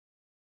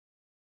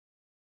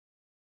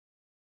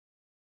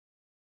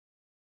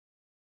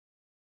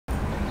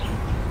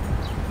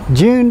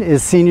June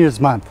is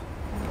Seniors Month.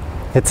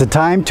 It's a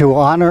time to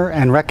honor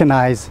and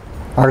recognize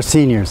our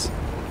seniors.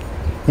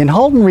 In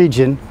Halton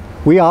Region,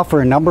 we offer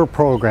a number of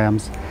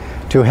programs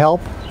to help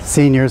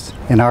seniors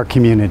in our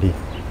community.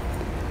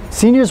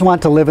 Seniors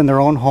want to live in their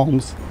own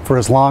homes for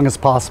as long as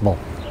possible,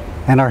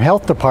 and our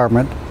health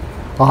department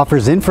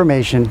offers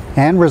information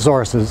and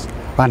resources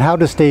on how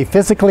to stay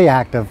physically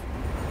active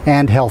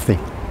and healthy.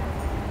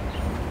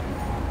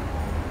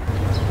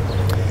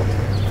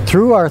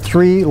 Through our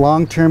 3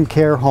 long-term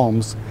care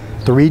homes,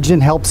 the region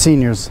helps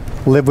seniors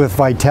live with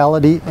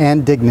vitality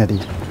and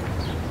dignity.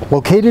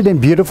 Located in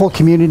beautiful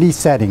community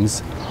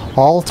settings,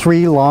 all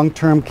 3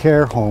 long-term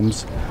care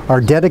homes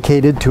are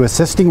dedicated to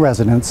assisting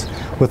residents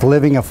with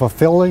living a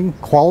fulfilling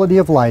quality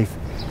of life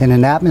in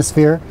an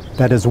atmosphere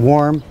that is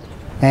warm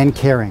and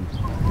caring.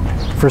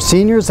 For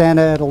seniors and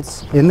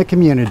adults in the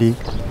community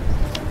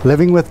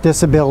living with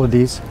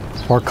disabilities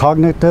or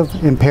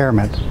cognitive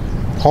impairment,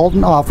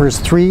 Halton offers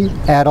 3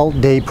 adult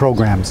day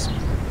programs.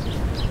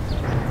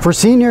 For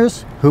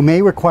seniors who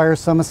may require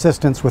some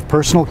assistance with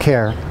personal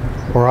care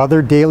or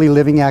other daily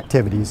living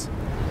activities,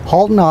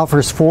 Halton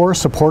offers 4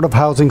 supportive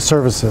housing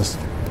services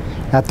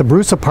at the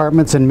Bruce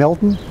Apartments in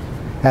Milton,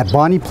 at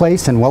Bonnie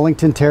Place in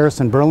Wellington Terrace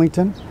in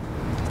Burlington,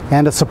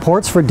 and a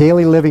Supports for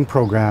Daily Living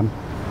program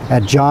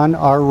at John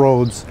R.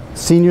 Rhodes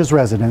Seniors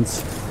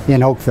Residence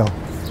in Oakville.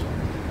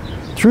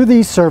 Through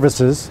these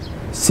services,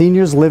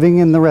 seniors living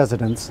in the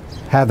residence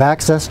have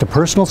access to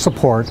personal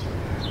support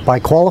by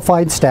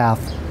qualified staff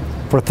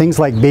for things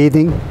like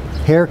bathing,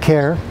 hair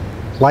care,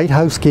 light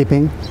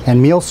housekeeping,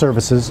 and meal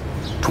services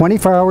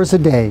 24 hours a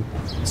day,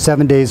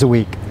 7 days a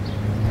week.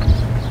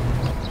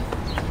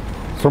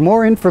 For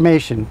more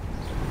information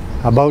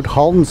about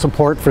Halton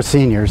support for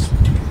seniors,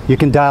 you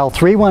can dial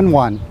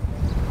 311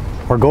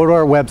 or go to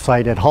our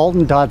website at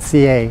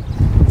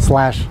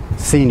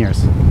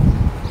halton.ca/seniors.